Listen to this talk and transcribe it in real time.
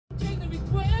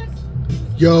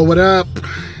Yo, what up?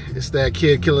 It's that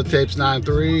kid Killer Tapes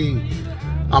 93.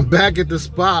 I'm back at the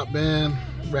spot, man.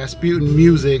 Rasputin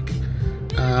Music.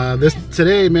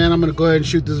 Today, man, I'm gonna go ahead and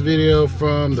shoot this video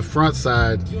from the front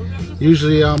side.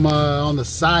 Usually I'm on the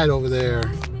side over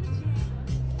there.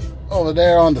 Over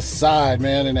there on the side,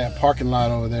 man, in that parking lot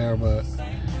over there, but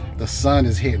the sun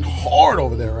is hitting hard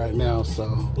over there right now,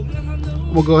 so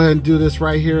we'll go ahead and do this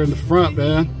right here in the front,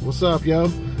 man. What's up,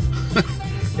 yo?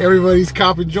 Everybody's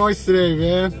copping joints today,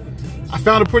 man. I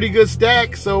found a pretty good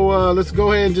stack, so let's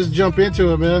go ahead and just jump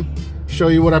into it, man. Show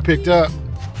you what I picked up.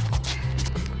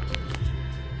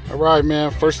 All right,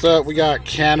 man. First up, we got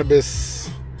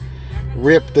Cannabis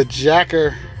Rip the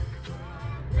Jacker.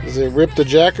 Is it Rip the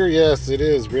Jacker? Yes, it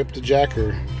is Rip the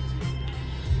Jacker.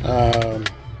 I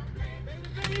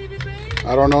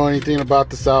don't know anything about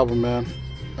this album, man.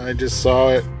 I just saw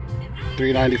it,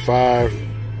 $3.95.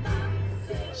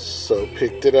 So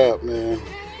picked it up, man.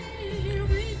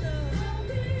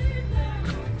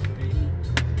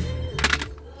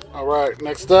 All right,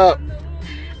 next up,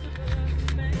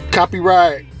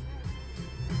 Copyright,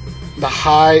 The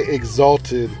High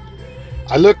Exalted.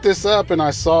 I looked this up and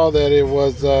I saw that it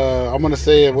was I'm gonna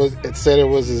say it said it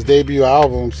was his debut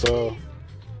album, so,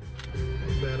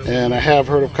 and I have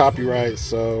heard of Copyright,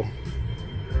 so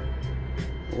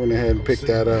I went ahead and picked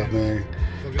that up, man.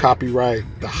 Copyright,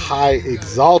 The High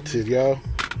Exalted, yo.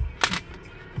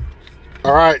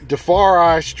 All right,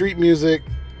 Defari, Street Music,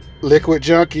 Liquid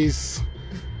Junkies.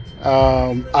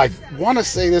 I want to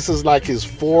say this is like his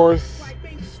fourth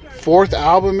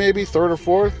album, maybe third or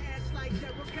fourth,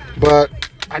 but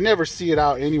I never see it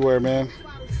out anywhere, man.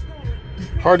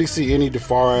 Hardly see any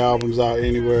Defari albums out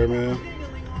anywhere, man.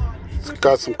 It's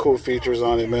got some cool features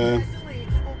on it, man.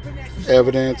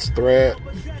 Evidence, Threat,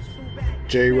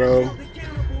 J-Ro,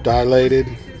 Dilated.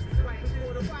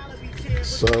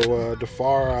 So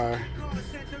Defari,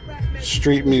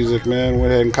 Street Music, man.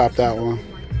 Went ahead and copped that one.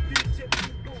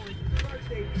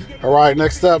 All right,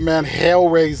 next up, man,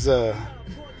 Hellraiser,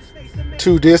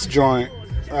 2-disc joint,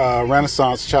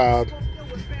 Renaissance Child.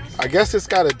 I guess it's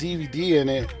got a DVD in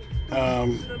it.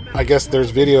 I guess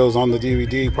there's videos on the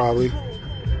DVD probably,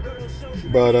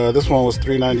 but this one was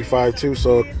 $3.95 too,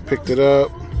 so picked it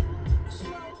up.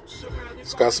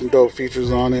 It's got some dope features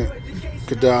on it.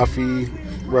 Gaddafi,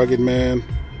 Rugged Man,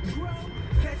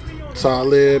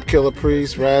 Talib, Killer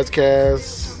Priest,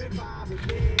 Razkaz.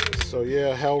 So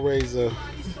yeah, Hellraiser,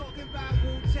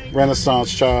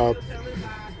 Renaissance Child.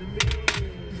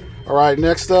 All right,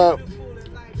 next up,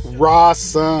 Raw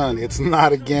Sun, It's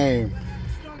Not a Game.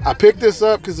 I picked this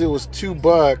up because it was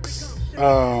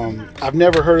 $2. I've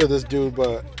never heard of this dude,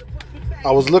 but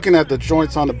I was looking at the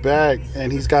joints on the back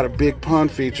and he's got a big pun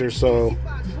feature, so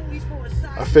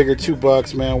I figured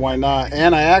 $2, man, why not?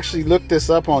 And I actually looked this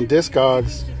up on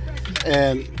Discogs,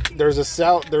 and there's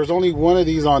only one of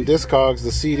these on Discogs,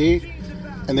 the CD,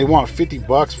 and they want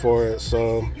 $50 for it,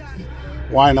 so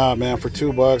why not, man? For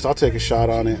 $2, I'll take a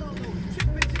shot on it.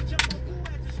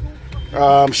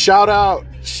 Shout out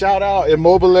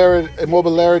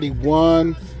Immobilarity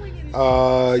 1,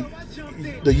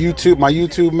 the YouTube, my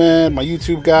YouTube man, my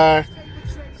YouTube guy.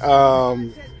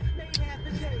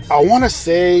 I want to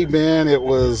say, man, it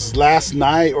was last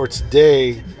night or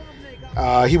today.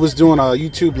 He was doing a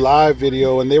YouTube live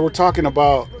video, and they were talking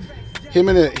about him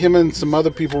and some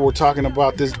other people were talking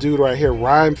about this dude right here,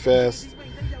 Rhymefest,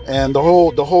 and the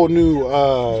whole new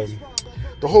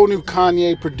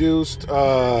Kanye produced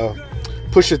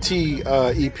Pusha T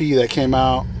EP that came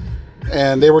out.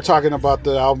 And they were talking about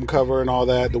the album cover and all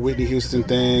that, the Whitney Houston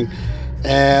thing.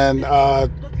 And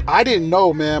I didn't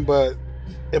know, man, but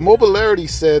Immobilarity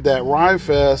said that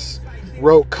Rhymefest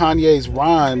wrote Kanye's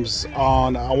rhymes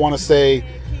on, I want to say,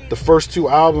 the first two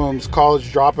albums,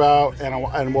 College Dropout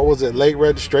and what was it, Late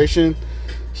Registration.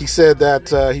 He said that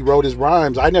he wrote his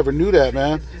rhymes. I never knew that,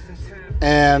 man.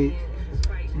 And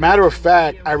matter of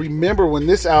fact, I remember when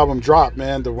this album dropped,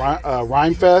 man, the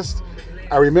Rhymefest.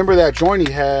 I remember that joint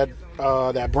he had,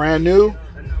 that Brand New.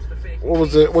 What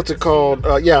was it? What's it called?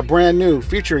 Yeah, Brand New,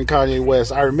 featuring Kanye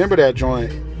West. I remember that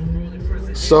joint.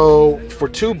 So for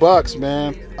 $2,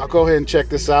 man, I'll go ahead and check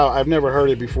this out. I've never heard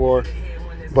it before,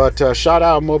 but shout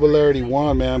out Mobilarity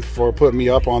 1, man, for putting me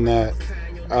up on that.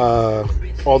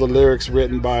 All the lyrics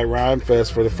written by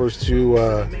Rhymefest for the first two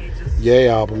Ye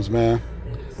albums, man.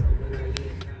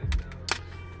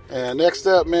 And next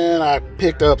up, man, I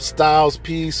picked up Styles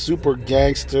P, Super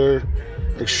Gangster,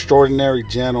 Extraordinary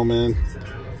Gentleman.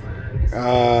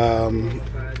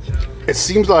 It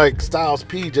seems like Styles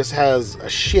P just has a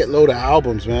shitload of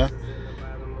albums, man.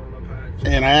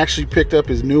 And I actually picked up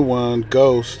his new one,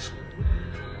 Ghost.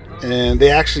 and they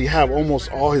actually have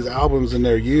almost all his albums in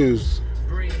there used.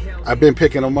 I've been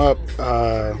picking them up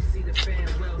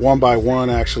one by one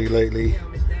actually lately,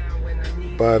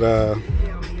 but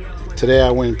today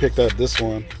I went and picked up this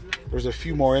one. There's a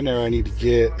few more in there I need to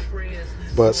get,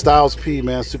 but Styles P,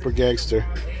 man, super gangster.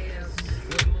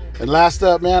 And last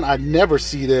up, man, I never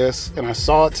see this, and I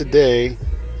saw it today.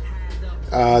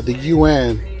 The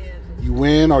UN, you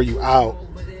win or you out.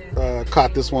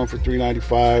 Caught this one for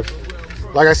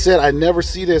 $3.95. Like I said, I never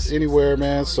see this anywhere,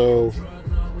 man, so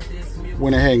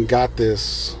went ahead and got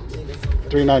this.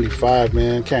 $3.95,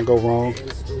 man, can't go wrong.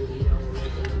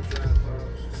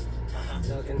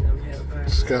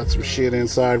 It's got some shit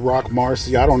inside. Rock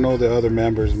Marcy, I don't know the other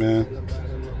members, man,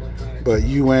 but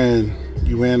you win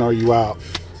or you out.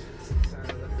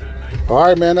 All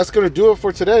right, man, that's gonna do it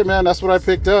for today, man. That's what I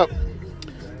picked up.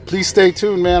 Please stay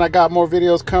tuned, man. I got more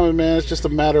videos coming, man. It's just a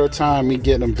matter of time me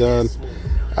getting them done.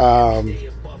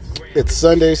 It's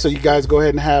Sunday, so you guys go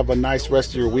ahead and have a nice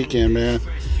rest of your weekend, man.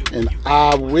 And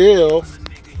I will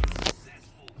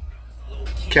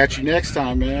catch you next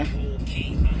time, man.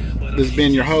 This has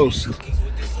been your host,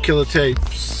 Killer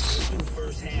Tapes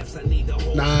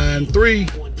 93.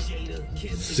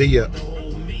 See ya.